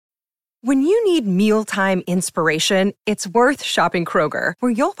When you need mealtime inspiration, it's worth shopping Kroger,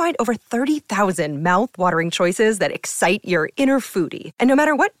 where you'll find over 30,000 mouth-watering choices that excite your inner foodie. And no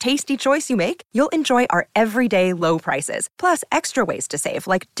matter what tasty choice you make, you'll enjoy our everyday low prices, plus extra ways to save,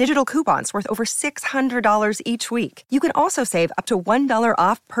 like digital coupons worth over $600 each week. You can also save up to $1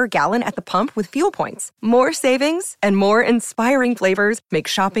 off per gallon at the pump with fuel points. More savings and more inspiring flavors make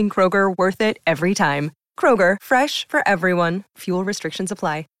shopping Kroger worth it every time. Kroger, fresh for everyone. Fuel restrictions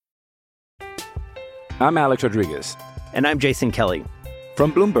apply. I'm Alex Rodriguez. And I'm Jason Kelly.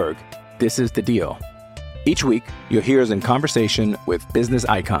 From Bloomberg, this is The Deal. Each week, you'll hear us in conversation with business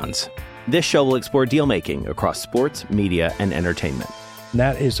icons. This show will explore deal-making across sports, media, and entertainment.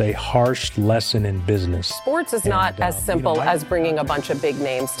 That is a harsh lesson in business. Sports is not as simple as bringing a bunch of big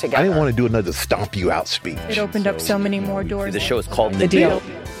names together. I didn't want to do another stomp you out speech. It opened up so many more doors. The show is called The Deal.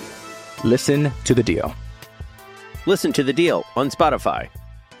 Listen to The Deal. Listen to The Deal on Spotify.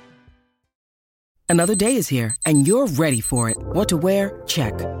 Another day is here, and you're ready for it. What to wear?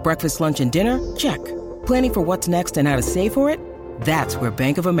 Check. Breakfast, lunch, and dinner? Check. Planning for what's next and how to save for it? That's where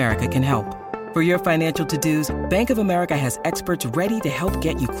Bank of America can help. For your financial to-dos, Bank of America has experts ready to help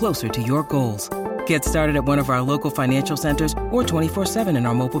get you closer to your goals. Get started at one of our local financial centers or 24/7 in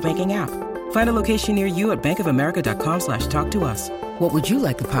our mobile banking app. Find a location near you at bankofamerica.com/talktous. What would you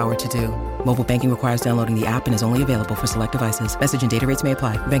like the power to do? Mobile banking requires downloading the app and is only available for select devices. Message and data rates may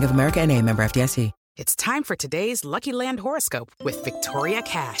apply. Bank of America NA, member FDIC. It's time for today's Lucky Land horoscope with Victoria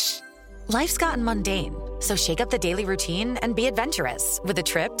Cash. Life's gotten mundane, so shake up the daily routine and be adventurous with a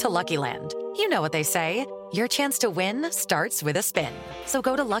trip to Lucky Land. You know what they say, your chance to win starts with a spin. So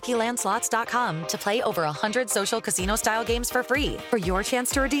go to LuckyLandSlots.com to play over 100 social casino-style games for free for your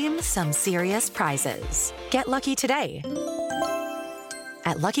chance to redeem some serious prizes. Get lucky today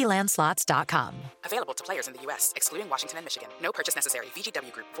at LuckyLandSlots.com. Available to players in the U.S., excluding Washington and Michigan. No purchase necessary.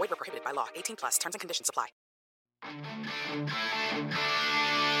 VGW Group. Void where prohibited by law. 18+. Terms and conditions apply.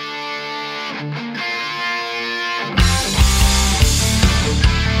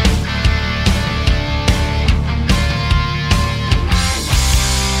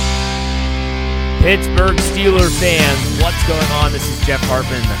 Pittsburgh Steelers fans, what's going on? This is Jeff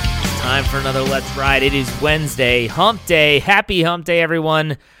Hartman. Time for another Let's Ride. It is Wednesday, Hump Day. Happy Hump Day,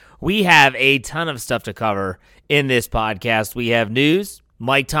 everyone. We have a ton of stuff to cover in this podcast. We have news.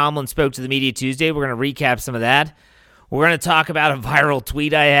 Mike Tomlin spoke to the media Tuesday. We're going to recap some of that. We're going to talk about a viral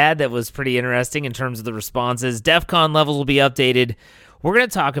tweet I had that was pretty interesting in terms of the responses. DEF CON levels will be updated. We're going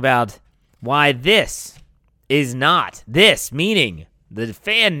to talk about why this is not, this meaning the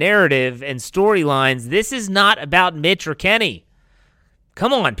fan narrative and storylines, this is not about Mitch or Kenny.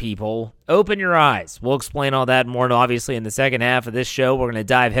 Come on, people. Open your eyes. We'll explain all that more, and obviously, in the second half of this show. We're going to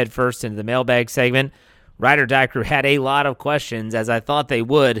dive headfirst into the mailbag segment. Ride or Die Crew had a lot of questions, as I thought they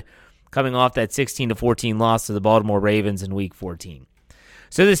would, coming off that 16-14 loss to the Baltimore Ravens in Week 14.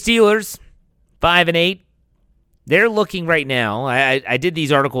 So the Steelers, 5-8, they're looking right now. I did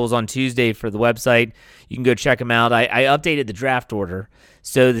these articles on Tuesday for the website. You can go check them out. I updated the draft order.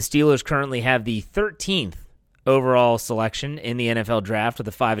 So the Steelers currently have the 13th overall selection in the NFL draft with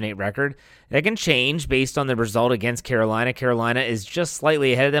a 5-8 record. That can change based on the result against Carolina. Carolina is just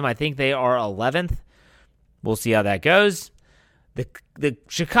slightly ahead of them. I think they are 11th. We'll see how that goes. The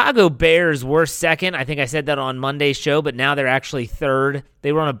Chicago Bears were second. I think I said that on Monday's show, but now they're actually third.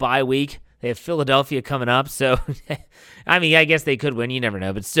 They were on a bye week. They have Philadelphia coming up, so I mean, I guess they could win. You never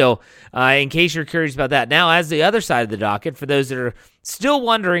know, but still, in case you're curious about that. Now, as the other side of the docket, for those that are still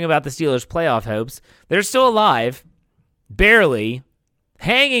wondering about the Steelers' playoff hopes, they're still alive, barely,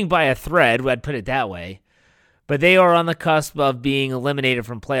 hanging by a thread, I'd put it that way, but they are on the cusp of being eliminated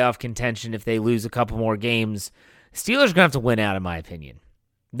from playoff contention if they lose a couple more games. Steelers are going to have to win out, in my opinion.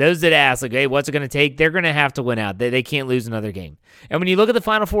 Those that ask, like, hey, what's it going to take? They're going to have to win out. They can't lose another game. And when you look at the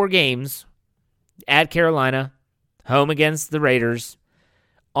final four games, at Carolina, home against the Raiders,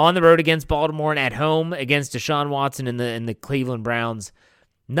 on the road against Baltimore, and at home against Deshaun Watson and the Cleveland Browns,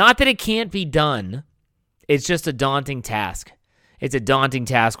 not that it can't be done, it's just a daunting task. It's a daunting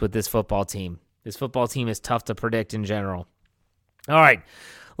task with this football team. This football team is tough to predict in general. All right,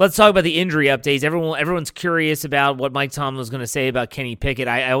 let's talk about the injury updates. Everyone's curious about what Mike Tomlin was going to say about Kenny Pickett.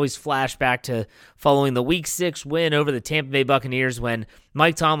 I always flash back to following the Week 6 win over the Tampa Bay Buccaneers when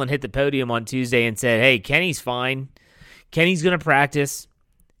Mike Tomlin hit the podium on Tuesday and said, hey, Kenny's fine. Kenny's going to practice.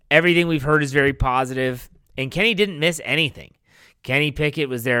 Everything we've heard is very positive, and Kenny didn't miss anything. Kenny Pickett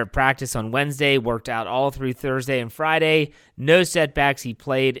was there at practice on Wednesday, worked out all through Thursday and Friday. No setbacks. He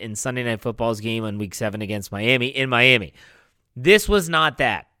played in Sunday Night Football's game on Week 7 against Miami in Miami. This was not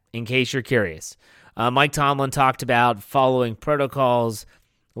that, in case you're curious. Mike Tomlin talked about following protocols,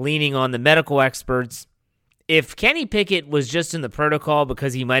 leaning on the medical experts. If Kenny Pickett was just in the protocol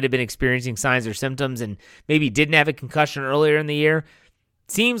because he might have been experiencing signs or symptoms and maybe didn't have a concussion earlier in the year,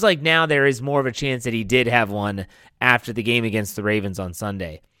 seems like now there is more of a chance that he did have one after the game against the Ravens on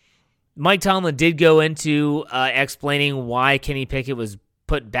Sunday. Mike Tomlin did go into explaining why Kenny Pickett was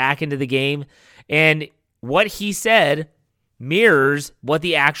put back into the game, and what he said mirrors what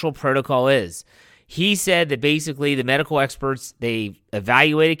the actual protocol is. He said that basically the medical experts, they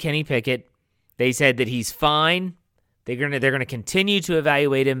evaluated Kenny Pickett. They said that he's fine. They're gonna continue to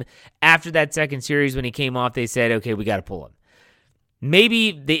evaluate him. After that second series when he came off, they said, okay, we got to pull him.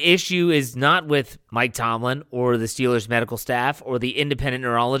 Maybe the issue is not with Mike Tomlin or the Steelers medical staff or the independent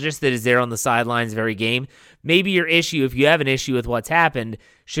neurologist that is there on the sidelines of every game. Maybe your issue, if you have an issue with what's happened,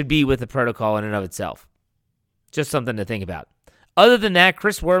 should be with the protocol in and of itself. Just something to think about. Other than that,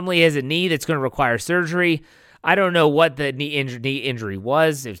 Chris Wormley has a knee that's going to require surgery. I don't know what the knee injury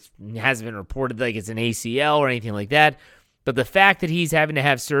was. It hasn't been reported like it's an ACL or anything like that. But the fact that he's having to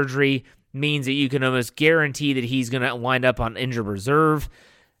have surgery means that you can almost guarantee that he's going to wind up on injured reserve.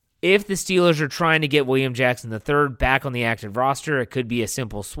 If the Steelers are trying to get William Jackson III back on the active roster, it could be a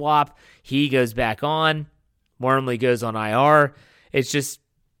simple swap. He goes back on. Wormley goes on IR. It's just,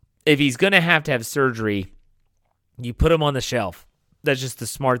 if he's going to have surgery, you put him on the shelf. That's just the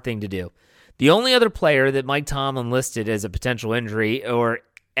smart thing to do. The only other player that Mike Tomlin listed as a potential injury or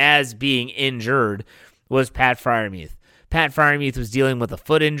as being injured was Pat Freiermuth. Pat Freiermuth was dealing with a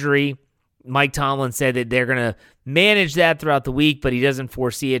foot injury. Mike Tomlin said that they're going to manage that throughout the week, but he doesn't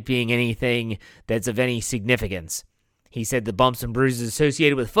foresee it being anything that's of any significance. He said the bumps and bruises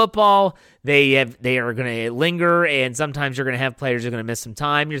associated with football, they are going to linger, and sometimes you're going to have players who are going to miss some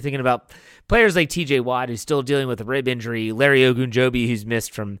time. You're thinking about players like TJ Watt, who's still dealing with a rib injury, Larry Ogunjobi, who's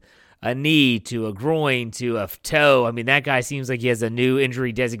missed from a knee to a groin to a toe. I mean, that guy seems like he has a new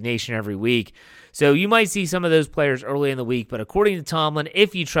injury designation every week. So you might see some of those players early in the week, but according to Tomlin,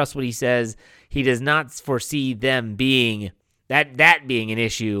 if you trust what he says, he does not foresee them being that being an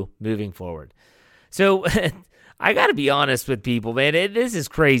issue moving forward. So I got to be honest with people, man. This is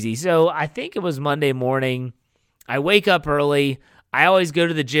crazy. So I think it was Monday morning. I wake up early. I always go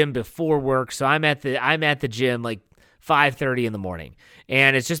to the gym before work, so I'm at the gym like 5:30 in the morning.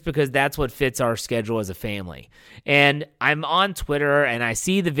 And it's just because that's what fits our schedule as a family. And I'm on Twitter, and I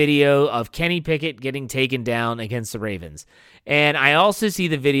see the video of Kenny Pickett getting taken down against the Ravens. And I also see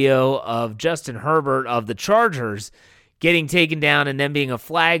the video of Justin Herbert of the Chargers getting taken down and then being a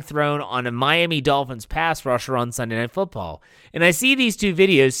flag thrown on a Miami Dolphins pass rusher on Sunday Night Football. And I see these two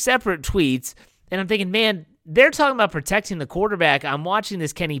videos, separate tweets, and I'm thinking, man, they're talking about protecting the quarterback. I'm watching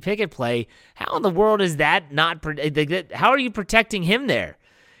this Kenny Pickett play. How in the world is that not? How are you protecting him there?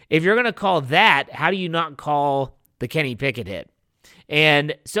 If you're going to call that, how do you not call the Kenny Pickett hit?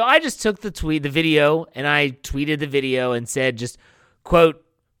 And so I just took the video, and I tweeted the video and said, just quote,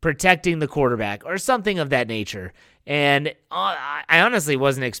 protecting the quarterback or something of that nature. And I honestly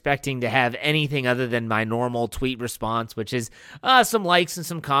wasn't expecting to have anything other than my normal tweet response, which is some likes and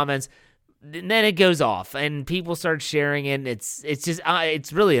some comments. And then it goes off, and people start sharing it. It's just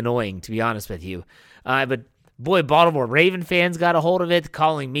it's really annoying, to be honest with you. But boy, Baltimore Raven fans got a hold of it,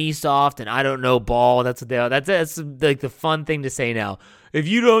 calling me soft, and I don't know ball. That's what they are. That's like the fun thing to say now. If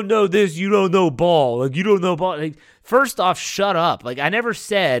you don't know this, you don't know ball. Like, you don't know ball. Like, first off, shut up. Like, I never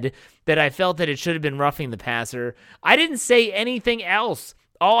said that I felt that it should have been roughing the passer. I didn't say anything else.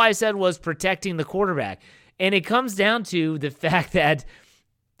 All I said was protecting the quarterback, and it comes down to the fact that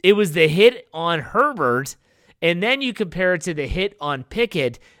it was the hit on Herbert, and then you compare it to the hit on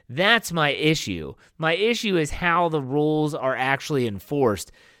Pickett. That's my issue. My issue is how the rules are actually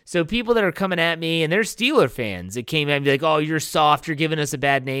enforced. So people that are coming at me, and they're Steeler fans that came at me like, oh, you're soft, you're giving us a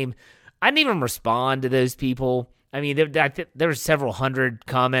bad name. I didn't even respond to those people. I mean, there were several hundred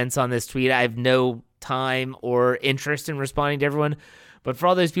comments on this tweet. I have no time or interest in responding to everyone. But for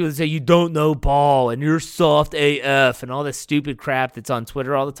all those people that say you don't know ball and you're soft AF and all this stupid crap that's on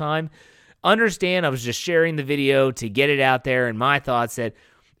Twitter all the time, understand I was just sharing the video to get it out there, and my thoughts that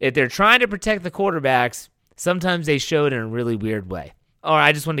if they're trying to protect the quarterbacks, sometimes they show it in a really weird way. All right,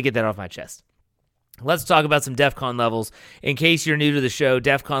 I just wanted to get that off my chest. Let's talk about some DEFCON levels. In case you're new to the show,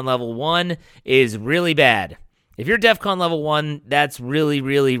 DEFCON level 1 is really bad. If you're DEFCON level 1, that's really,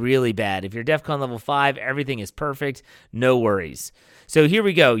 really, really bad. If you're DEFCON level 5, everything is perfect. No worries. So here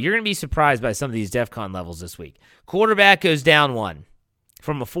we go. You're going to be surprised by some of these DEFCON levels this week. Quarterback goes down 1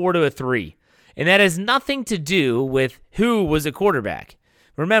 from a 4 to a 3. And that has nothing to do with who was a quarterback.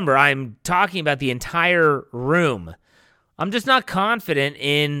 Remember, I'm talking about the entire room. I'm just not confident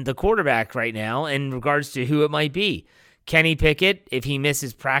in the quarterback right now in regards to who it might be. Kenny Pickett, if he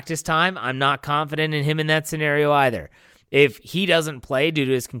misses practice time, I'm not confident in him in that scenario either. If he doesn't play due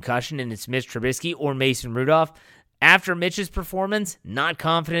to his concussion and it's Mitch Trubisky or Mason Rudolph, after Mitch's performance, not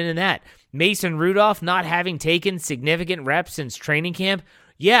confident in that. Mason Rudolph not having taken significant reps since training camp,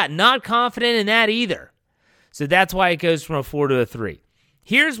 yeah, not confident in that either. So that's why it goes from a 4 to a 3.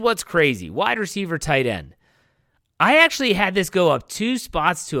 Here's what's crazy. Wide receiver, tight end. I actually had this go up 2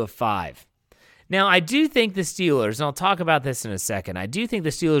 spots to a 5. Now, I do think the Steelers, and I'll talk about this in a second, I do think the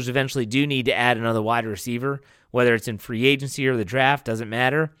Steelers eventually do need to add another wide receiver, whether it's in free agency or the draft, doesn't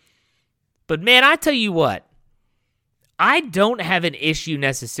matter. But man, I tell you what, I don't have an issue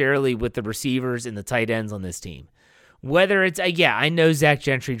necessarily with the receivers and the tight ends on this team. Whether it's, I know Zach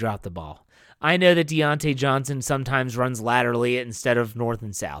Gentry dropped the ball. I know that Deontay Johnson sometimes runs laterally instead of north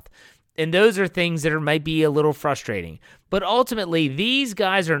and south. And those are things that might be a little frustrating. But ultimately, these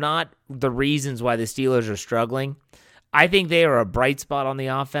guys are not the reasons why the Steelers are struggling. I think they are a bright spot on the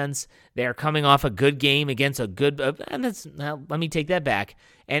offense. They are coming off a good game against a good, let me take that back,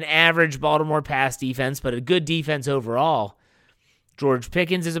 an average Baltimore pass defense, but a good defense overall. George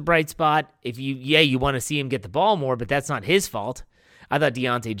Pickens is a bright spot. If you want to see him get the ball more, but that's not his fault. I thought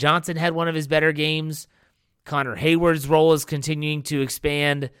Deontay Johnson had one of his better games. Connor Hayward's role is continuing to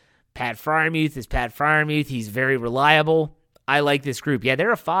expand. Pat Freiermuth is Pat Freiermuth. He's very reliable. I like this group. Yeah,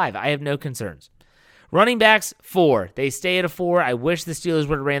 they're a 5. I have no concerns. Running backs, 4. They stay at a 4. I wish the Steelers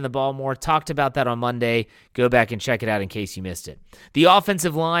would have ran the ball more. Talked about that on Monday. Go back and check it out in case you missed it. The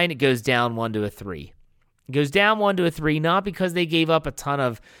offensive line, it goes down 1 to a 3. It goes down 1 to a 3, not because they gave up a ton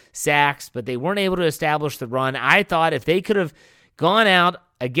of sacks, but they weren't able to establish the run. I thought if they could have gone out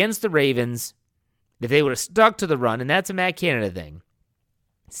against the Ravens, if they would have stuck to the run, and that's a Matt Canada thing,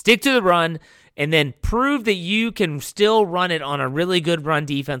 stick to the run, and then prove that you can still run it on a really good run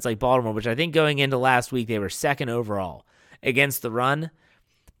defense like Baltimore, which I think going into last week they were 2nd overall against the run.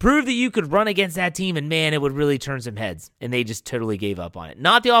 Prove that you could run against that team, and man, it would really turn some heads, and they just totally gave up on it.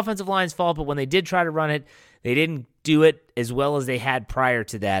 Not the offensive line's fault, but when they did try to run it, they didn't do it as well as they had prior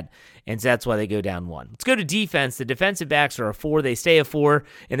to that, and so that's why they go down 1. Let's go to defense. The defensive backs are a 4. They stay a 4,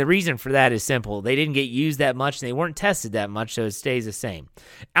 and the reason for that is simple. They didn't get used that much, and they weren't tested that much, so it stays the same.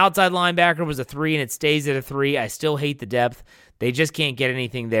 Outside linebacker was a 3, and it stays at a 3. I still hate the depth. They just can't get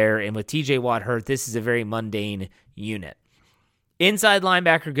anything there, and with TJ Watt hurt, this is a very mundane unit. Inside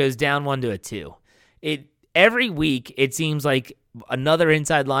linebacker goes down 1 to a 2. Every week, it seems like another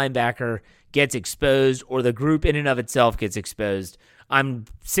inside linebacker gets exposed or the group in and of itself gets exposed. I'm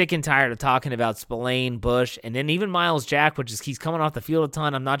sick and tired of talking about Spillane, Bush, and then even Miles Jack, he's coming off the field a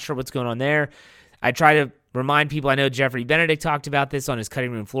ton. I'm not sure what's going on there. I try to remind people, I know Jeffrey Benedict talked about this on his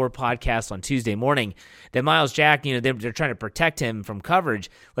Cutting Room Floor podcast on Tuesday morning, that Miles Jack, they're trying to protect him from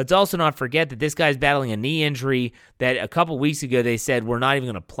coverage. Let's also not forget that this guy's battling a knee injury that a couple weeks ago they said we're not even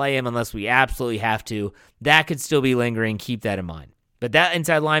going to play him unless we absolutely have to. That could still be lingering. Keep that in mind. But that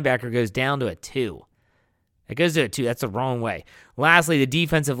inside linebacker goes down to a 2. It goes to a 2. That's the wrong way. Lastly, the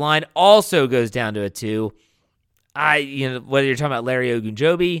defensive line also goes down to a 2. Whether you're talking about Larry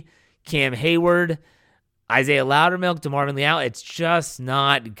Ogunjobi, Cam Hayward, Isaiah Loudermilk, DeMarvin Leal, it's just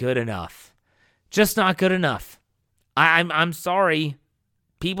not good enough. Just not good enough. I'm sorry.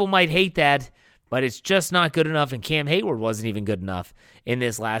 People might hate that, but it's just not good enough, and Cam Hayward wasn't even good enough in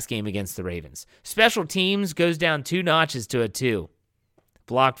this last game against the Ravens. Special teams goes down 2 notches to a 2.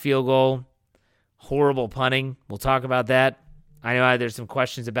 Blocked field goal, horrible punting. We'll talk about that. I know there's some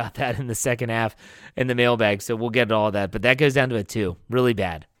questions about that in the second half in the mailbag, so we'll get to all of that. But that goes down to a 2. Really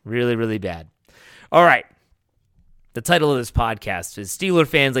bad. Really, really bad. All right. The title of this podcast is Steeler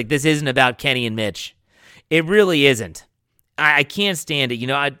fans, this isn't about Kenny and Mitch. It really isn't. I can't stand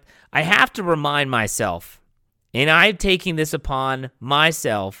it. I have to remind myself, and I'm taking this upon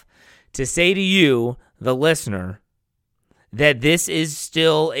myself to say to you, the listener, that this is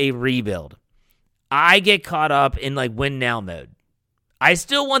still a rebuild. I get caught up in win now mode. I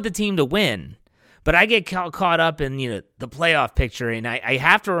still want the team to win, but I get caught up in the playoff picture, and I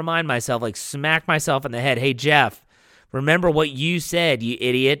have to remind myself, smack myself in the head, hey, Jeff, remember what you said, you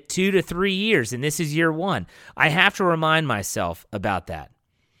idiot, 2 to 3 years, and this is year 1. I have to remind myself about that.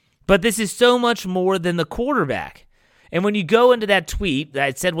 But this is so much more than the quarterback. And when you go into that tweet that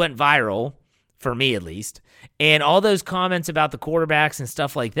I said went viral, for me at least, and all those comments about the quarterbacks and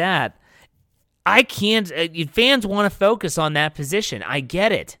stuff like that, I can't, fans want to focus on that position. I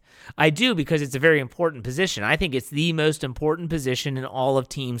get it. I do, because it's a very important position. I think it's the most important position in all of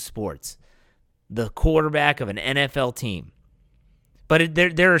team sports. The quarterback of an NFL team. But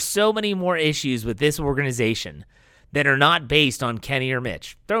there are so many more issues with this organization that are not based on Kenny or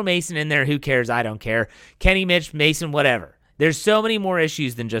Mitch. Throw Mason in there, who cares? I don't care. Kenny, Mitch, Mason, whatever. There's so many more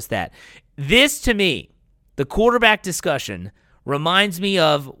issues than just that. This, to me, the quarterback discussion reminds me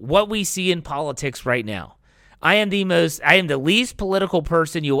of what we see in politics right now. I am the least political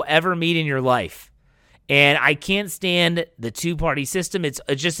person you'll ever meet in your life. And I can't stand the two-party system. It's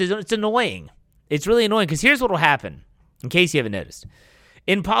annoying. It's really annoying because here's what will happen, in case you haven't noticed.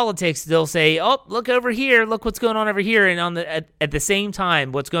 In politics, they'll say, oh, look over here, look what's going on over here. And at the same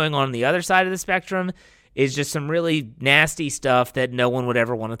time, what's going on the other side of the spectrum is just some really nasty stuff that no one would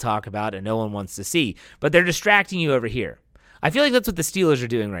ever want to talk about and no one wants to see. But they're distracting you over here. I feel like that's what the Steelers are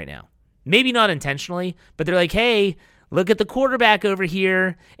doing right now. Maybe not intentionally, but they're like, hey, look at the quarterback over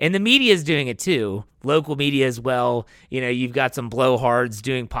here. And the media is doing it too. Local media as well. You know, you've got some blowhards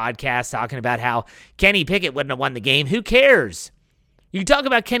doing podcasts talking about how Kenny Pickett wouldn't have won the game. Who cares? You talk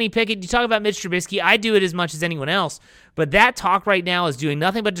about Kenny Pickett, you talk about Mitch Trubisky. I do it as much as anyone else. But that talk right now is doing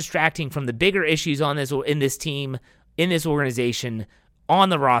nothing but distracting from the bigger issues in this team, in this organization, on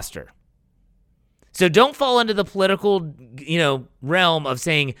the roster. So don't fall into the political, realm of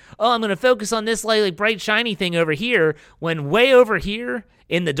saying, oh, I'm going to focus on this like bright, shiny thing over here, when way over here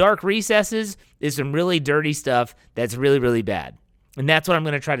in the dark recesses is some really dirty stuff that's really, really bad. And that's what I'm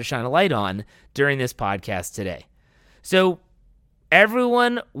going to try to shine a light on during this podcast today. So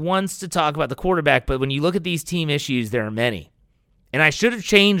everyone wants to talk about the quarterback, but when you look at these team issues, there are many. And I should have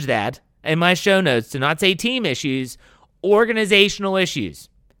changed that in my show notes to not say team issues, organizational issues.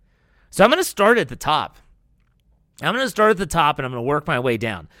 So I'm going to start at the top. And I'm going to work my way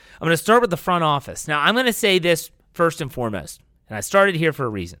down. I'm going to start with the front office. Now, I'm going to say this first and foremost, and I started here for a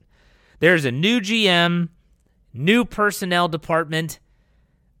reason. There's a new GM, new personnel department.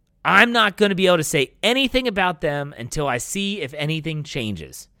 I'm not going to be able to say anything about them until I see if anything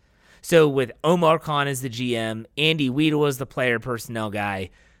changes. So with Omar Khan as the GM, Andy Weidel as the player personnel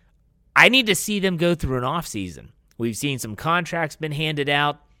guy, I need to see them go through an offseason. We've seen some contracts been handed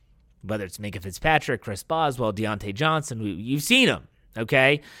out, whether it's Minka Fitzpatrick, Chris Boswell, Deontay Johnson. You've seen them,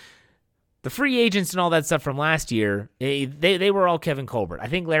 okay? The free agents and all that stuff from last year, they were all Kevin Colbert. I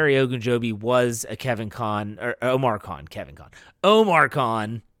think Larry Ogunjobi was a Omar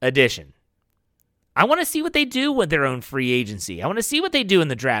Khan addition. I want to see what they do with their own free agency. I want to see what they do in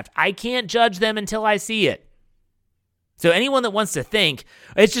the draft. I can't judge them until I see it. So anyone that wants to think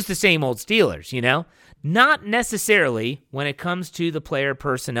it's just the same old Steelers, not necessarily when it comes to the player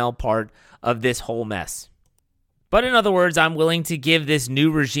personnel part of this whole mess. But in other words, I'm willing to give this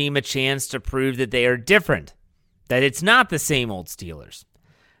new regime a chance to prove that they are different, that it's not the same old Steelers.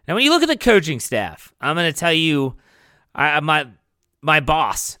 Now, when you look at the coaching staff, I'm going to tell you, my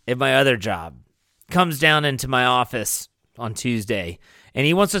boss at my other job comes down into my office on Tuesday, and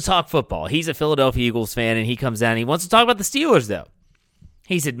he wants to talk football. He's a Philadelphia Eagles fan, and he comes down and he wants to talk about the Steelers, though.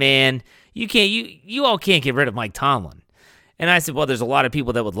 He said, man, you all can't get rid of Mike Tomlin. And I said, well, there's a lot of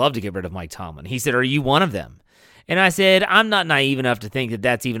people that would love to get rid of Mike Tomlin. He said, are you one of them? And I said, I'm not naive enough to think that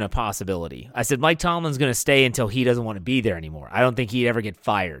that's even a possibility. I said, Mike Tomlin's going to stay until he doesn't want to be there anymore. I don't think he'd ever get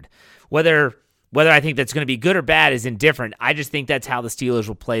fired. Whether I think that's going to be good or bad is indifferent. I just think that's how the Steelers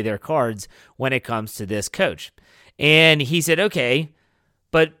will play their cards when it comes to this coach. And he said, okay,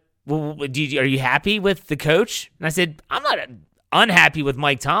 but are you happy with the coach? And I said, I'm not unhappy with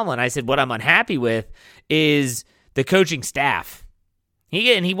Mike Tomlin. I said, what I'm unhappy with is the coaching staff.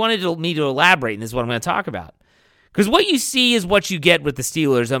 He wanted me to elaborate, and this is what I'm going to talk about. Because what you see is what you get with the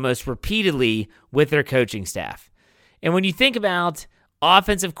Steelers almost repeatedly with their coaching staff. And when you think about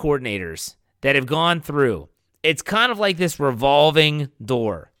offensive coordinators that have gone through, it's kind of like this revolving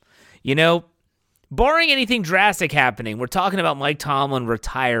door. Barring anything drastic happening, we're talking about Mike Tomlin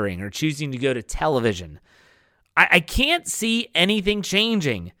retiring or choosing to go to television. I can't see anything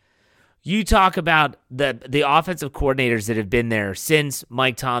changing. You talk about the offensive coordinators that have been there since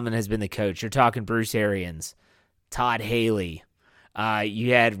Mike Tomlin has been the coach. You're talking Bruce Arians, Todd Haley.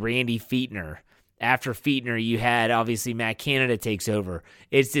 You had Randy Fichtner. After Fichtner, you had, obviously, Matt Canada takes over.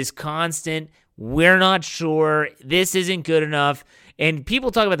 It's this constant, we're not sure, this isn't good enough. And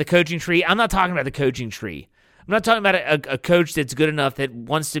people talk about the coaching tree. I'm not talking about the coaching tree. I'm not talking about a coach that's good enough that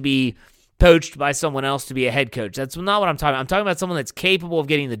wants to be poached by someone else to be a head coach. That's not what I'm talking about. I'm talking about someone that's capable of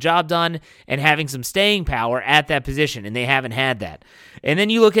getting the job done and having some staying power at that position, and they haven't had that. And then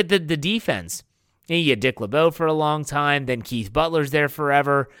you look at the defense. You had Dick LeBeau for a long time, then Keith Butler's there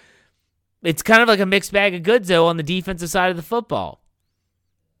forever. It's kind of like a mixed bag of goods, though, on the defensive side of the football.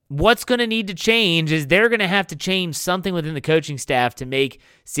 What's going to need to change is they're going to have to change something within the coaching staff to make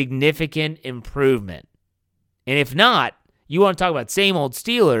significant improvement. And if not, you want to talk about same old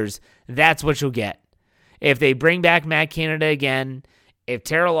Steelers, that's what you'll get. if they bring back Matt Canada again, if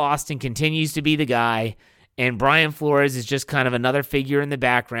Terrell Austin continues to be the guy, and Brian Flores is just kind of another figure in the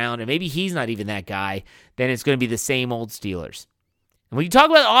background, and maybe he's not even that guy, then it's going to be the same old Steelers. And when you talk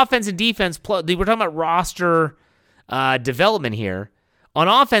about offense and defense, we're talking about roster development here. On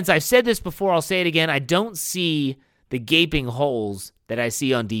offense, I've said this before, I'll say it again, I don't see the gaping holes that I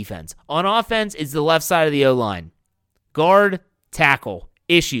see on defense. On offense, it's the left side of the O-line. Guard, tackle,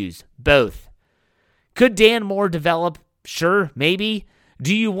 issues, both. Could Dan Moore develop? Sure, maybe.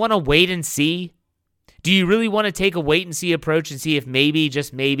 Do you want to wait and see? Do you really want to take a wait-and-see approach and see if maybe,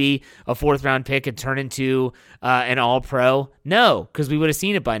 just maybe, a fourth-round pick could turn into an all-pro? No, because we would have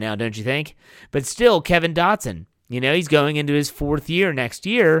seen it by now, don't you think? But still, Kevin Dotson, he's going into his fourth year next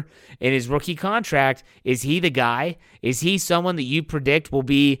year in his rookie contract. Is he the guy? Is he someone that you predict will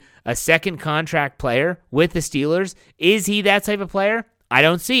be a second contract player with the Steelers? Is he that type of player? I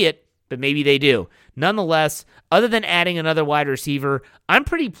don't see it, but maybe they do. Nonetheless, other than adding another wide receiver, I'm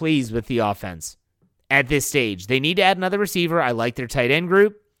pretty pleased with the offense. At this stage, they need to add another receiver. I like their tight end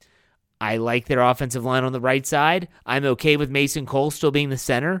group. I like their offensive line on the right side. I'm okay with Mason Cole still being the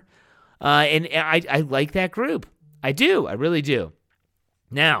center. And I like that group. I do. I really do.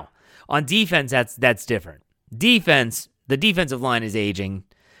 Now, on defense, that's different. Defense, the defensive line is aging.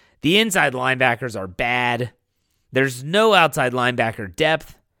 The inside linebackers are bad. There's no outside linebacker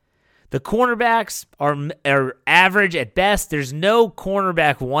depth. The cornerbacks are average at best. There's no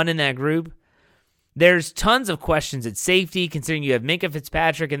cornerback one in that group. There's tons of questions at safety, considering you have Minkah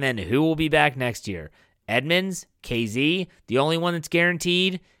Fitzpatrick, and then who will be back next year? Edmonds, KZ. The only one that's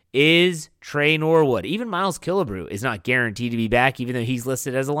guaranteed is Trey Norwood. Even Miles Killebrew is not guaranteed to be back, even though he's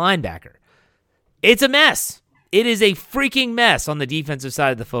listed as a linebacker. It's a mess. It is a freaking mess on the defensive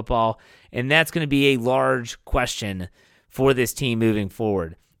side of the football, and that's going to be a large question for this team moving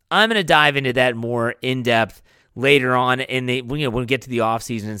forward. I'm going to dive into that more in depth later on when we get to the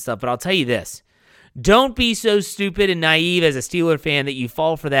offseason and stuff, but I'll tell you this. Don't be so stupid and naive as a Steeler fan that you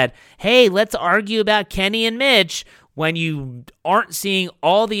fall for that, hey, let's argue about Kenny and Mitch, when you aren't seeing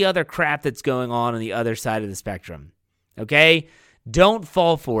all the other crap that's going on the other side of the spectrum. Okay? Don't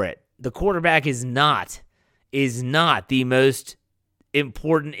fall for it. The quarterback is not the most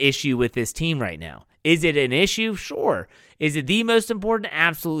important issue with this team right now. Is it an issue? Sure. Is it the most important?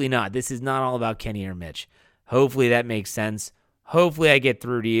 Absolutely not. This is not all about Kenny or Mitch. Hopefully that makes sense. Hopefully I get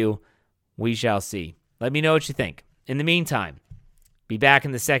through to you. We shall see. Let me know what you think. In the meantime, be back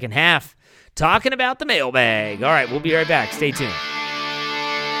in the second half talking about the mailbag. All right, we'll be right back. Stay tuned.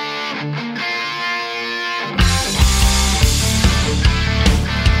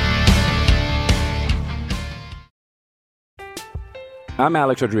 I'm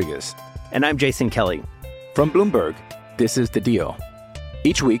Alex Rodriguez. And I'm Jason Kelly. From Bloomberg, this is The Deal.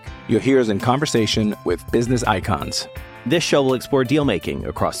 Each week, you'll hear us in conversation with business icons. This show will explore deal-making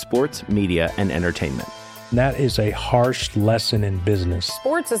across sports, media, and entertainment. That is a harsh lesson in business.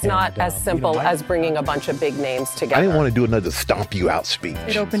 Sports is not as simple as bringing a bunch of big names together. I didn't want to do another stomp you out speech.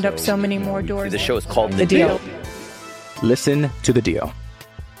 It opened up so many more doors. The show is called The Deal. Listen to The Deal.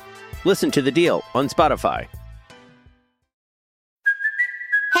 Listen to The Deal on Spotify.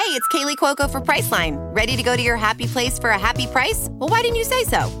 Hey, it's Kaylee Cuoco for Priceline. Ready to go to your happy place for a happy price? Well, why didn't you say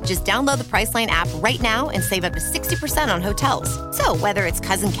so? Just download the Priceline app right now and save up to 60% on hotels. So whether it's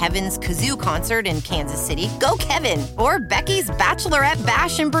Cousin Kevin's Kazoo Concert in Kansas City, go Kevin, or Becky's Bachelorette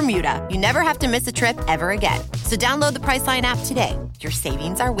Bash in Bermuda, you never have to miss a trip ever again. So download the Priceline app today. Your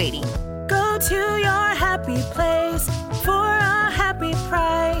savings are waiting. Go to your happy place for a happy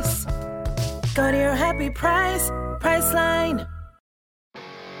price. Go to your happy price, Priceline.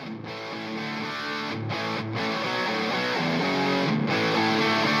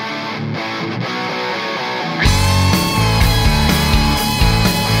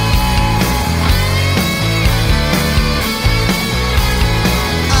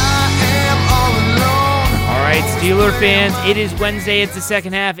 Steeler fans, it is Wednesday. It's the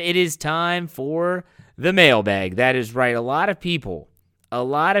second half. It is time for the mailbag. That is right. A lot of people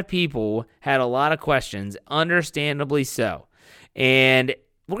had a lot of questions, understandably so. And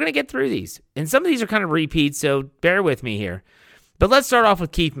we're going to get through these. And some of these are kind of repeats, so bear with me here. But let's start off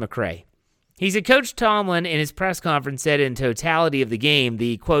with Keith McRae. He said, Coach Tomlin in his press conference said in totality of the game,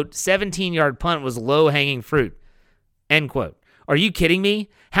 the, quote, 17-yard punt was low-hanging fruit, end quote. Are you kidding me?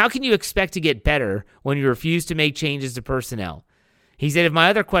 How can you expect to get better when you refuse to make changes to personnel? He said, if my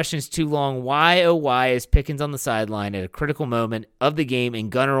other question is too long, why, oh why, is Pickens on the sideline at a critical moment of the game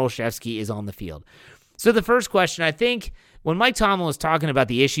and Gunnar Olszewski is on the field? So the first question, I think when Mike Tomlin was talking about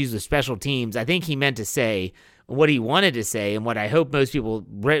the issues with special teams, I think he meant to say what he wanted to say, and what I hope most people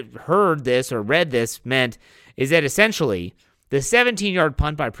heard this or read this meant, is that essentially the 17-yard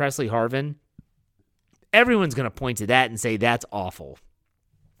punt by Presley Harvin, everyone's going to point to that and say that's awful.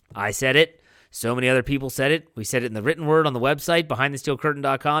 I said it. So many other people said it. We said it in the written word on the website,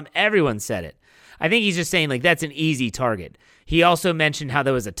 BehindTheSteelCurtain.com. Everyone said it. I think he's just saying, like, that's an easy target. He also mentioned how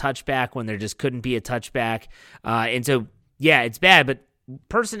there was a touchback when there just couldn't be a touchback. And so, yeah, it's bad, but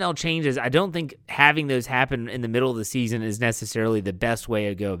personnel changes, I don't think having those happen in the middle of the season is necessarily the best way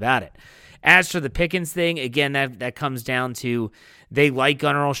to go about it. As for the Pickens thing, again, that comes down to they like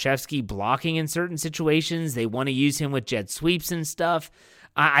Gunnar Olszewski blocking in certain situations. They want to use him with jet sweeps and stuff.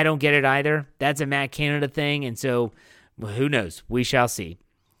 I don't get it either. That's a Matt Canada thing, and so who knows? We shall see.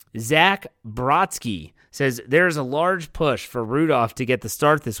 Zach Brodsky says, there's a large push for Rudolph to get the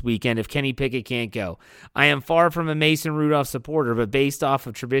start this weekend if Kenny Pickett can't go. I am far from a Mason Rudolph supporter, but based off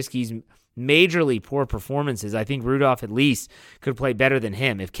of Trubisky's majorly poor performances, I think Rudolph at least could play better than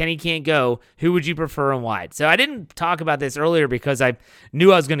him. If Kenny can't go, who would you prefer and why? So I didn't talk about this earlier because I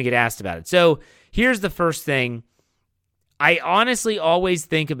knew I was going to get asked about it. So here's the first thing. I honestly always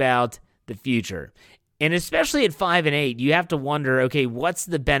think about the future. And especially at 5-8, you have to wonder, okay, what's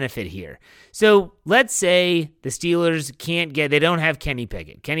the benefit here? So let's say the Steelers they don't have Kenny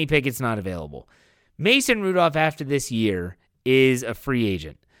Pickett. Kenny Pickett's not available. Mason Rudolph after this year is a free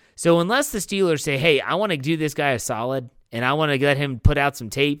agent. So unless the Steelers say, hey, I want to do this guy a solid and I want to let him put out some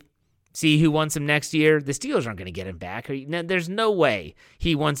tape, see who wants him next year, the Steelers aren't going to get him back. There's no way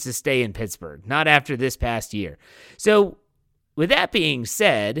he wants to stay in Pittsburgh, not after this past year. So with that being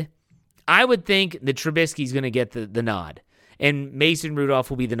said, I would think that Trubisky's going to get the nod, and Mason Rudolph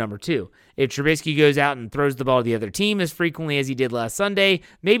will be the number 2. If Trubisky goes out and throws the ball to the other team as frequently as he did last Sunday,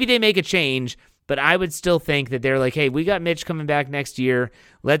 maybe they make a change, but I would still think that they're like, hey, we got Mitch coming back next year.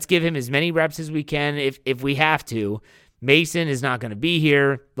 Let's give him as many reps as we can if we have to. Mason is not going to be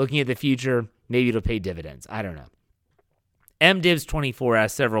here. Looking at the future, maybe it'll pay dividends. I don't know. MDivs24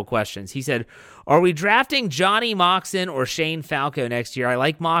 asked several questions. He said, are we drafting Johnny Moxon or Shane Falco next year? I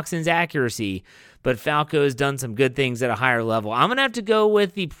like Moxon's accuracy, but Falco has done some good things at a higher level. I'm going to have to go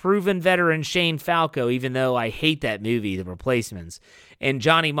with the proven veteran Shane Falco, even though I hate that movie, The Replacements. And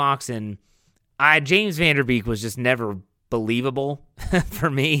Johnny Moxon, James Vanderbeek was just never believable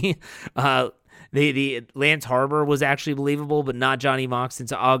for me. The Lance Harbor was actually believable, but not Johnny Moxon,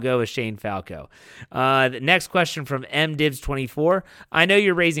 so I'll go with Shane Falco. The next question from MDivs24. I know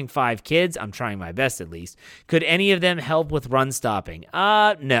you're raising 5 kids. I'm trying my best, at least. Could any of them help with run stopping?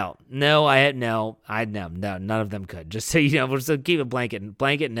 No. None of them could. Just so you know, we'll just keep it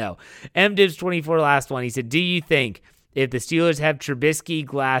blanket, no. MDivs24, last one. He said, do you think if the Steelers have Trubisky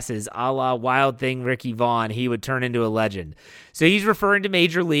glasses a la Wild Thing Ricky Vaughn, he would turn into a legend? So he's referring to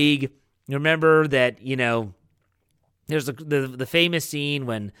Major League. Remember that, there's the famous scene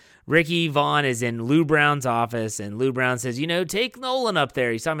when Ricky Vaughn is in Lou Brown's office, and Lou Brown says, take Nolan up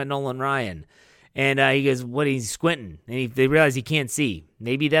there. He's talking about Nolan Ryan. And he goes, what, he's squinting. And they realize he can't see.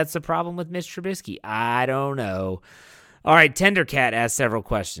 Maybe that's the problem with Mitch Trubisky. I don't know. All right, Tendercat asked several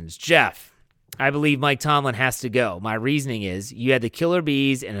questions. Jeff, I believe Mike Tomlin has to go. My reasoning is you had the Killer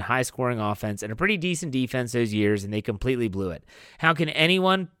Bees and a high-scoring offense and a pretty decent defense those years, and they completely blew it. How can any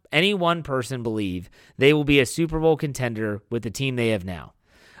one person believe they will be a Super Bowl contender with the team they have now?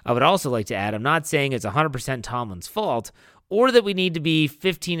 I would also like to add, I'm not saying it's 100% Tomlin's fault or that we need to be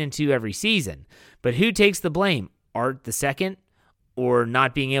 15-2 every season, but who takes the blame? Art the second? Or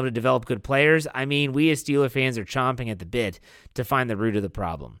not being able to develop good players? I mean, we as Steeler fans are chomping at the bit to find the root of the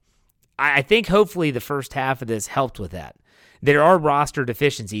problem. I think hopefully the first half of this helped with that. There are roster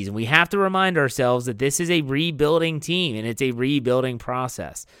deficiencies, and we have to remind ourselves that this is a rebuilding team, and it's a rebuilding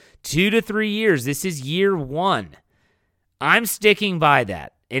process. 2 to 3 years. This is year 1. I'm sticking by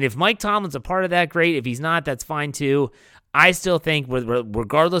that. And if Mike Tomlin's a part of that, great. If he's not, that's fine too. I still think,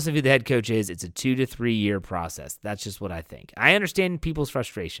 regardless of who the head coach is, it's a 2 to 3 year process. That's just what I think. I understand people's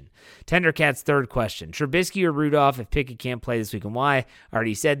frustration. Tendercat's third question. Trubisky or Rudolph if Pickett can't play this week, and why? I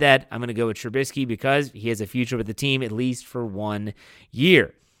already said that. I'm going to go with Trubisky because he has a future with the team at least for 1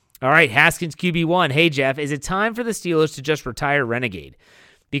 year. All right, Haskins QB1. Hey, Jeff, is it time for the Steelers to just retire Renegade?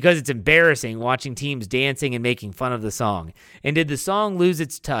 Because it's embarrassing watching teams dancing and making fun of the song. And did the song lose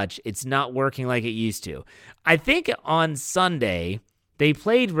its touch? It's not working like it used to. I think on Sunday, they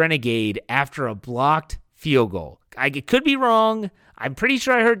played Renegade after a blocked field goal. I could be wrong. I'm pretty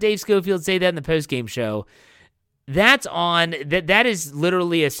sure I heard Dave Schofield say that in the postgame show. That is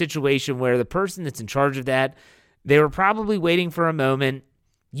literally a situation where the person that's in charge of that, they were probably waiting for a moment.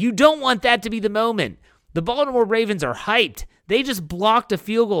 You don't want that to be the moment. The Baltimore Ravens are hyped. They just blocked a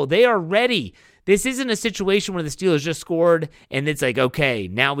field goal. They are ready. This isn't a situation where the Steelers just scored and it's like, okay,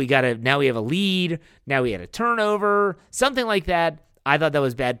 now we have a lead, now we had a turnover, something like that. I thought that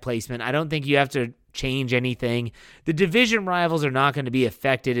was bad placement. I don't think you have to change anything. The division rivals are not going to be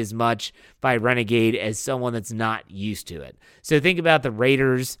affected as much by Renegade as someone that's not used to it. So think about the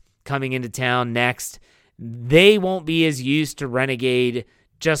Raiders coming into town next. They won't be as used to Renegade,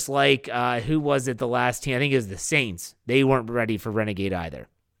 just like, who was it the last team? I think it was the Saints. They weren't ready for Renegade either.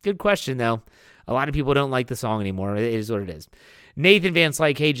 Good question, though. A lot of people don't like the song anymore. It is what it is. Nathan Van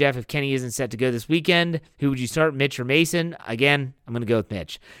Slyke, hey, Jeff, if Kenny isn't set to go this weekend, who would you start, Mitch or Mason? Again, I'm going to go with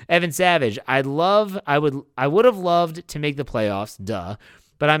Mitch. Evan Savage, I would have loved to make the playoffs, duh,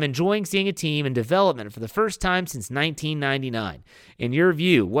 but I'm enjoying seeing a team in development for the first time since 1999. In your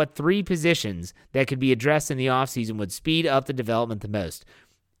view, what 3 positions that could be addressed in the offseason would speed up the development the most?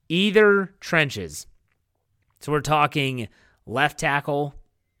 Either trenches. So we're talking left tackle,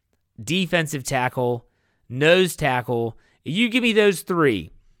 defensive tackle, nose tackle. You give me those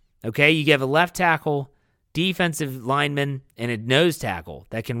 3, okay? You have a left tackle, defensive lineman, and a nose tackle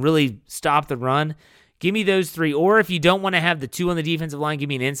that can really stop the run. Give me those 3. Or if you don't want to have the 2 on the defensive line, give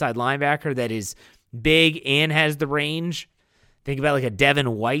me an inside linebacker that is big and has the range. Think about like a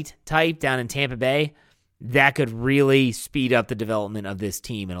Devin White type down in Tampa Bay. That could really speed up the development of this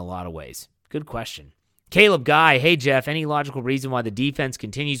team in a lot of ways. Good question. Caleb Guy, hey Jeff, any logical reason why the defense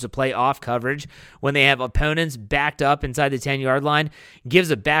continues to play off coverage when they have opponents backed up inside the 10-yard line?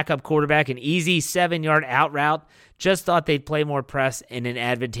 Gives a backup quarterback an easy 7-yard out route. Just thought they'd play more press in an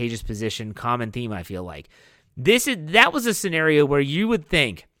advantageous position. Common theme, I feel like. That was a scenario where you would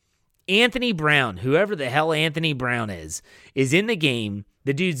think Anthony Brown, whoever the hell Anthony Brown is in the game.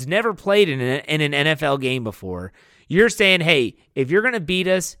 The dude's never played in an NFL game before. You're saying, hey, if you're going to beat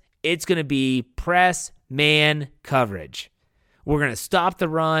us, it's going to be press, man, coverage. We're going to stop the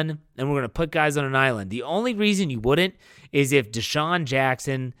run, and we're going to put guys on an island. The only reason you wouldn't is if Deshaun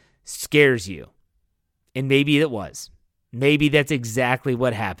Jackson scares you. And maybe it was. Maybe that's exactly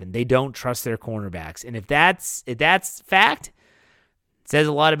what happened. They don't trust their cornerbacks. And if that's fact, it says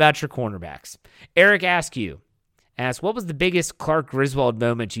a lot about your cornerbacks. Eric Askew asks, what was the biggest Clark Griswold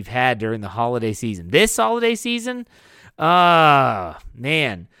moment you've had during the holiday season? This holiday season?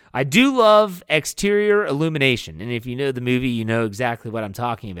 Man. I do love exterior illumination, and if you know the movie, you know exactly what I'm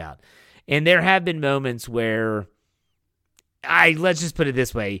talking about. And there have been moments where, let's just put it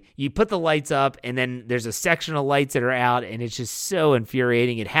this way, you put the lights up, and then there's a section of lights that are out, and it's just so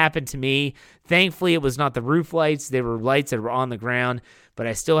infuriating. It happened to me. Thankfully, it was not the roof lights. They were lights that were on the ground, but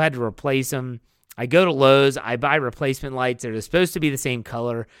I still had to replace them. I go to Lowe's. I buy replacement lights. They're supposed to be the same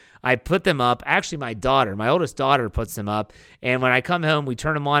color. I put them up. Actually, my oldest daughter puts them up. And when I come home, we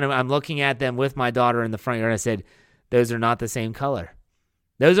turn them on, and I'm looking at them with my daughter in the front yard. I said, those are not the same color.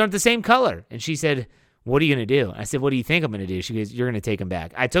 Those aren't the same color. And she said, what are you going to do? I said, what do you think I'm going to do? She goes, you're going to take them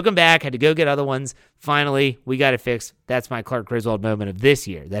back. I took them back, had to go get other ones. Finally, we got it fixed. That's my Clark Griswold moment of this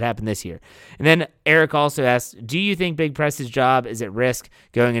year. That happened this year. And then Eric also asked, do you think Big Press's job is at risk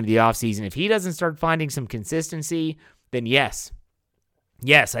going into the offseason? If he doesn't start finding some consistency, then yes.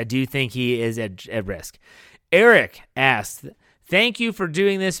 Yes, I do think he is at risk. Eric asked, thank you for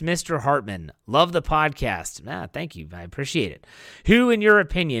doing this, Mr. Hartman. Love the podcast. Thank you. I appreciate it. Who, in your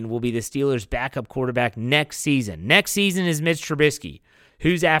opinion, will be the Steelers' backup quarterback next season? Next season is Mitch Trubisky.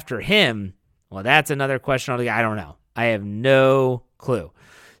 Who's after him? Well, that's another question. I don't know. I have no clue.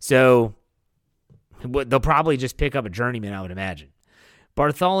 So they'll probably just pick up a journeyman, I would imagine.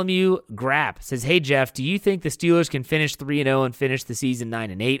 Bartholomew Grapp says, hey, Jeff, do you think the Steelers can finish 3-0 and finish the season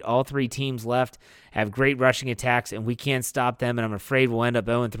 9-8? All 3 teams left have great rushing attacks, and we can't stop them, and I'm afraid we'll end up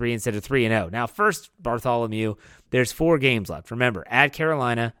 0-3 instead of 3-0. Now, first, Bartholomew, there's 4 games left. Remember, at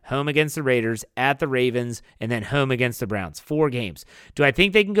Carolina, home against the Raiders, at the Ravens, and then home against the Browns. 4 games. Do I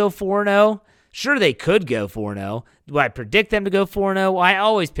think they can go 4-0? Sure, they could go 4-0. Do I predict them to go 4-0? I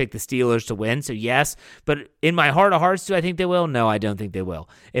always pick the Steelers to win, so yes. But in my heart of hearts, do I think they will? No, I don't think they will.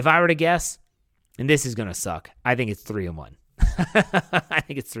 If I were to guess, and this is going to suck, I think it's 3-1. I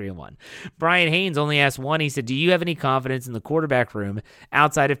think it's 3-1. Brian Haynes only asked one. He said, do you have any confidence in the quarterback room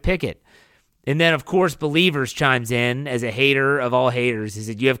outside of Pickett? And then, of course, Believers chimes in as a hater of all haters. He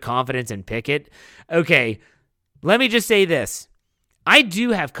said, you have confidence in Pickett? Okay, let me just say this. I do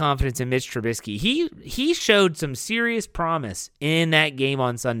have confidence in Mitch Trubisky. He showed some serious promise in that game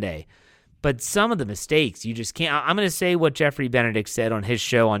on Sunday, but some of the mistakes, you just can't. I'm going to say what Jeffrey Benedict said on his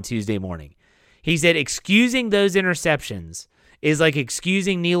show on Tuesday morning. He said, excusing those interceptions is like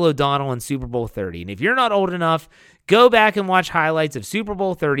excusing Neil O'Donnell in Super Bowl 30. And if you're not old enough, go back and watch highlights of Super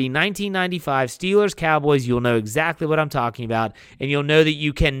Bowl 30, 1995, Steelers-Cowboys. You'll know exactly what I'm talking about, and you'll know that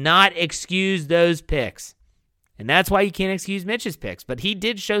you cannot excuse those picks. And that's why you can't excuse Mitch's picks. But he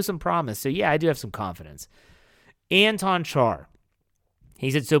did show some promise, so yeah, I do have some confidence. Anton Char. He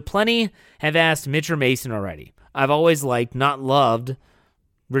said, so plenty have asked Mitch or Mason already. I've always liked, not loved,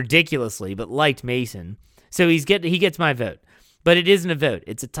 ridiculously, but liked Mason. So he gets my vote. But it isn't a vote.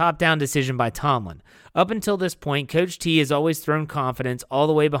 It's a top-down decision by Tomlin. Up until this point, Coach T has always thrown confidence all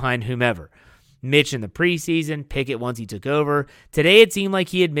the way behind whomever. Mitch in the preseason, Pickett once he took over. Today it seemed like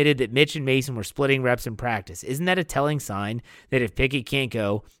he admitted that Mitch and Mason were splitting reps in practice. Isn't that a telling sign that if Pickett can't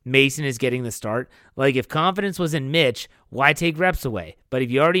go, Mason is getting the start? Like, if confidence was in Mitch, why take reps away? But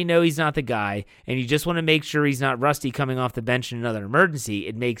if you already know he's not the guy, and you just want to make sure he's not rusty coming off the bench in another emergency,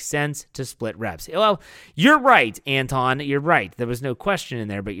 it makes sense to split reps. Well, you're right, Anton. You're right. There was no question in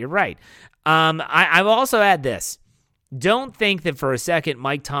there, but you're right. I'll also add this. Don't think that for a second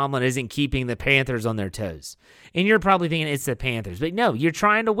Mike Tomlin isn't keeping the Panthers on their toes. And you're probably thinking it's the Panthers. But no, you're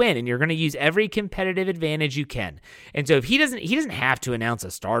trying to win, and you're going to use every competitive advantage you can. And so if he doesn't have to announce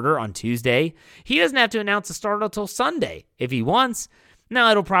a starter on Tuesday. He doesn't have to announce a starter until Sunday if he wants. Now,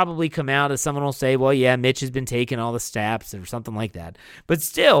 it'll probably come out as someone will say, well, yeah, Mitch has been taking all the snaps or something like that. But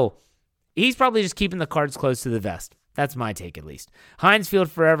still, he's probably just keeping the cards close to the vest. That's my take, at least. Heinz Field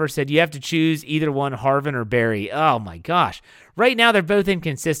Forever said you have to choose either one, Harvin or Berry. Oh, my gosh. Right now, they're both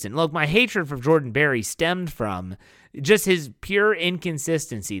inconsistent. Look, my hatred for Jordan Berry stemmed from just his pure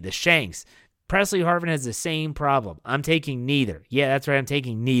inconsistency, the shanks. Presley Harvin has the same problem. I'm taking neither. Yeah, that's right. I'm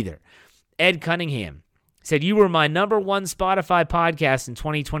taking neither. Ed Cunningham said, you were my number one Spotify podcast in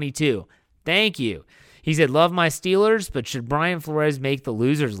 2022. Thank you. He said, love my Steelers, but should Brian Flores make the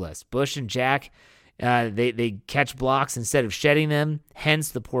losers list? Bush and Jack... They catch blocks instead of shedding them, hence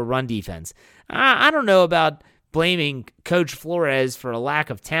the poor run defense. I don't know about blaming Coach Flores for a lack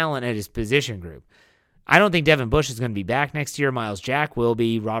of talent at his position group. I don't think Devin Bush is going to be back next year. Miles Jack will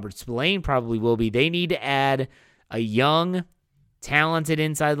be. Robert Spillane probably will be. They need to add a young, talented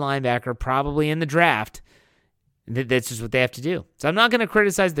inside linebacker, probably in the draft. That's just what they have to do. So I'm not going to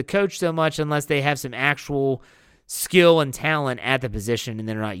criticize the coach so much unless they have some actual skill and talent at the position and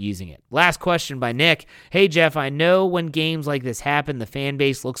they're not using it. Last question by Nick. Hey, Jeff, I know when games like this happen, the fan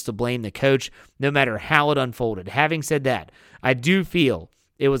base looks to blame the coach no matter how it unfolded. Having said that, I do feel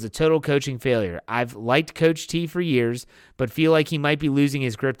it was a total coaching failure. I've liked Coach T for years, but feel like he might be losing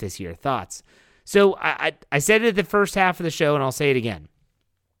his grip this year. Thoughts? So I said it at the first half of the show, and I'll say it again.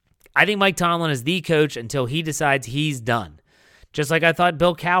 I think Mike Tomlin is the coach until he decides he's done. Just like I thought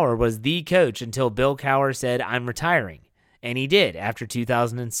Bill Cowher was the coach until Bill Cowher said, I'm retiring. And he did after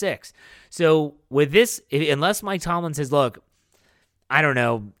 2006. So with this, unless Mike Tomlin says, look, I don't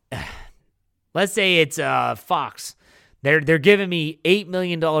know, let's say it's Fox. They're giving me $8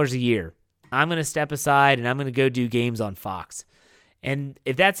 million a year. I'm going to step aside and I'm going to go do games on Fox. And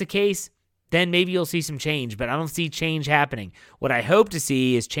if that's the case, then maybe you'll see some change. But I don't see change happening. What I hope to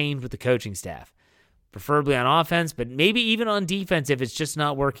see is change with the coaching staff. Preferably on offense, but maybe even on defense if it's just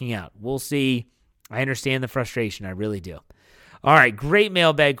not working out. We'll see. I understand the frustration. I really do. All right, great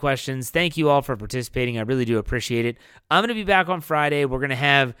mailbag questions. Thank you all for participating. I really do appreciate it. I'm going to be back on Friday. We're going to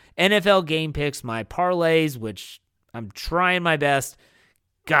have NFL game picks, my parlays, which I'm trying my best.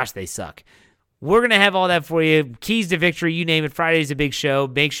 Gosh, they suck. We're going to have all that for you. Keys to victory, you name it. Friday's a big show.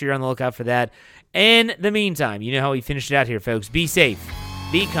 Make sure you're on the lookout for that. In the meantime, you know how we finish it out here, folks. Be safe.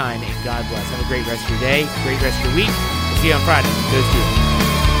 Be kind, and God bless. Have a great rest of your day, great rest of your week. We'll see you on Friday. Go Steelers.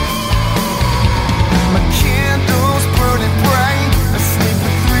 My candles burning bright. I sleep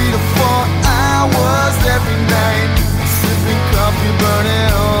for 3 to 4 hours every night. Sipping coffee,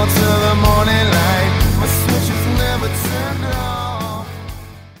 burning all till the morning light. My switch is never turned off.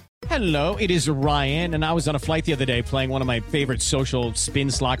 Hello, it is Ryan, and I was on a flight the other day playing one of my favorite social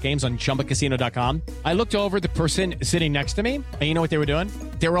spin slot games on ChumbaCasino.com. I looked over at the person sitting next to me, and you know what they were doing?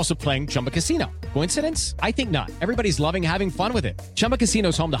 They were also playing Chumba Casino. Coincidence? I think not. Everybody's loving having fun with it. Chumba Casino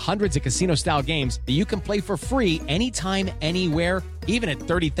is home to hundreds of casino-style games that you can play for free anytime, anywhere, even at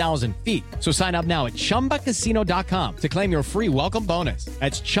 30,000 feet. So sign up now at ChumbaCasino.com to claim your free welcome bonus.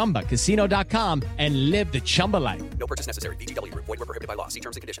 That's ChumbaCasino.com and live the Chumba life. No purchase necessary. VGW. Void where prohibited by law. See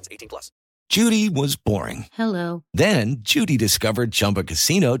terms and conditions. 18+. Judy was boring. Hello. Then Judy discovered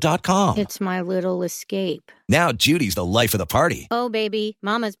ChumbaCasino.com. It's my little escape. Now Judy's the life of the party. Oh, baby,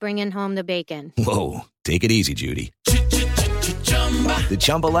 mama's bringing home the bacon. Whoa, take it easy, Judy. The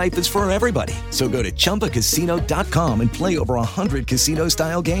Chumba life is for everybody. So go to ChumbaCasino.com and play over 100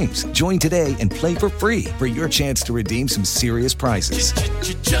 casino-style games. Join today and play for free for your chance to redeem some serious prizes.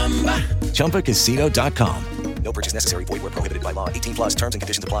 ChumbaCasino.com. No purchase necessary. Void where prohibited by law. 18 plus terms and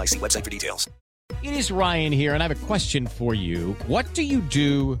conditions apply. See website for details. It is Ryan here, and I have a question for you. What do you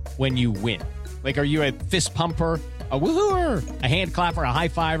do when you win? Like, are you a fist pumper, a woohooer, a hand clapper, a high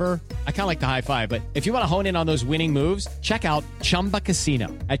fiver? I kind of like the high five, but if you want to hone in on those winning moves, check out Chumba Casino.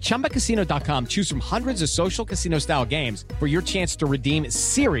 At ChumbaCasino.com, choose from hundreds of social casino-style games for your chance to redeem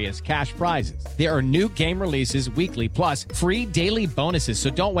serious cash prizes. There are new game releases weekly, plus free daily bonuses. So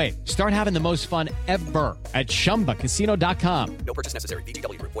don't wait. Start having the most fun ever at ChumbaCasino.com. No purchase necessary.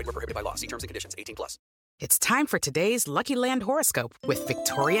 VGW Group. Void where prohibited by law. See terms and conditions. 18 plus. It's time for today's Lucky Land horoscope with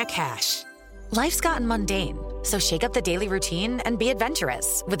Victoria Cash. Life's gotten mundane, so shake up the daily routine and be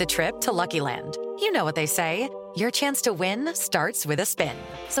adventurous with a trip to Lucky Land. You know what they say. Your chance to win starts with a spin.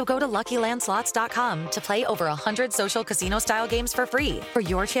 So go to LuckyLandSlots.com to play over 100 social casino-style games for free for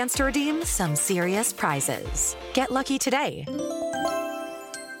your chance to redeem some serious prizes. Get lucky today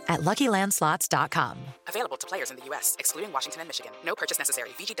at LuckyLandSlots.com. Available to players in the U.S., excluding Washington and Michigan. No purchase necessary.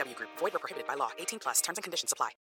 VGW Group. Void where prohibited by law. 18 plus. Terms and conditions apply.